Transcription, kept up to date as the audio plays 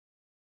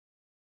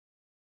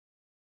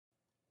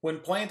When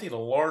planting a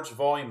large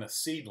volume of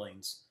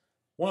seedlings,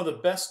 one of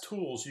the best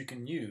tools you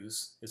can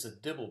use is a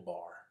dibble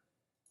bar.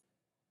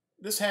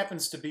 This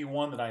happens to be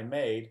one that I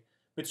made,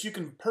 but you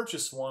can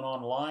purchase one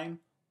online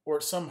or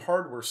at some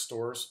hardware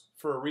stores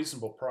for a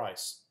reasonable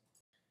price.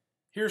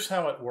 Here's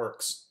how it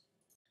works.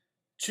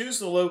 Choose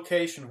the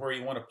location where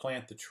you want to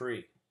plant the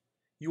tree.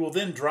 You will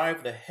then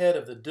drive the head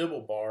of the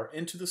dibble bar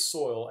into the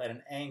soil at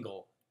an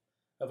angle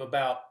of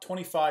about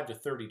 25 to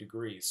 30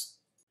 degrees.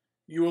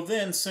 You will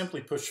then simply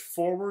push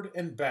forward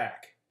and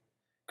back,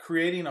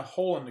 creating a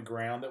hole in the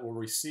ground that will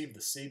receive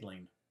the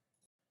seedling.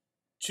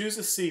 Choose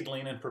a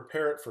seedling and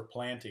prepare it for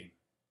planting.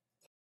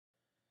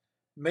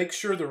 Make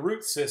sure the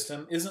root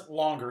system isn't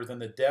longer than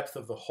the depth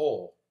of the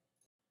hole,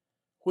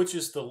 which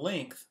is the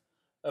length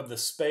of the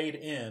spade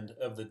end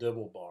of the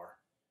dibble bar.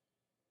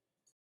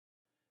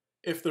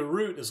 If the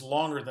root is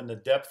longer than the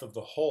depth of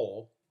the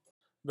hole,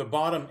 the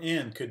bottom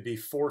end could be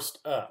forced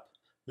up.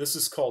 This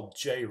is called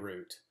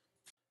J-root.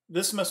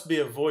 This must be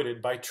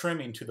avoided by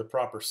trimming to the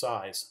proper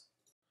size.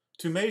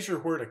 To measure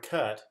where to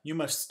cut, you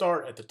must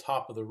start at the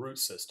top of the root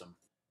system.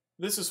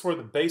 This is where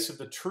the base of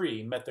the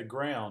tree met the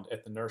ground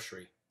at the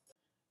nursery.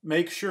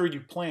 Make sure you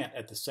plant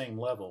at the same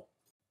level.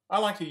 I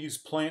like to use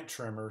plant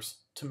trimmers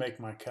to make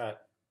my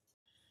cut.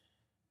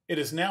 It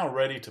is now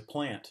ready to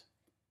plant.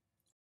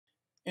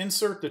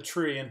 Insert the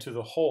tree into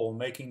the hole,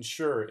 making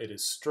sure it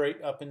is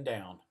straight up and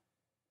down.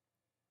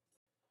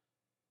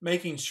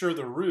 Making sure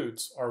the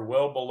roots are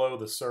well below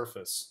the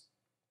surface.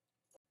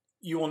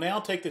 You will now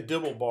take the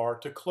dibble bar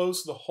to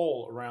close the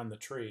hole around the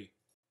tree.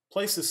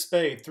 Place the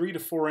spade 3 to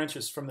 4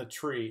 inches from the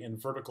tree in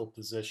vertical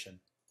position.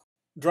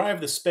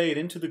 Drive the spade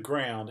into the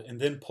ground and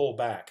then pull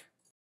back.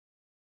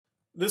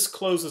 This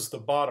closes the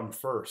bottom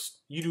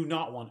first. You do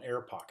not want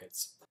air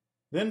pockets.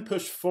 Then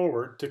push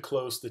forward to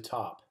close the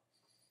top.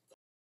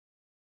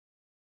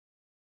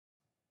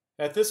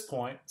 At this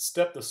point,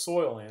 step the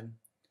soil in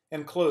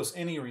and close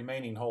any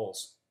remaining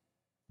holes.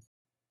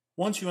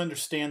 Once you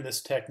understand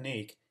this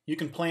technique, you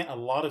can plant a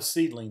lot of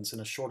seedlings in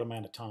a short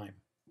amount of time.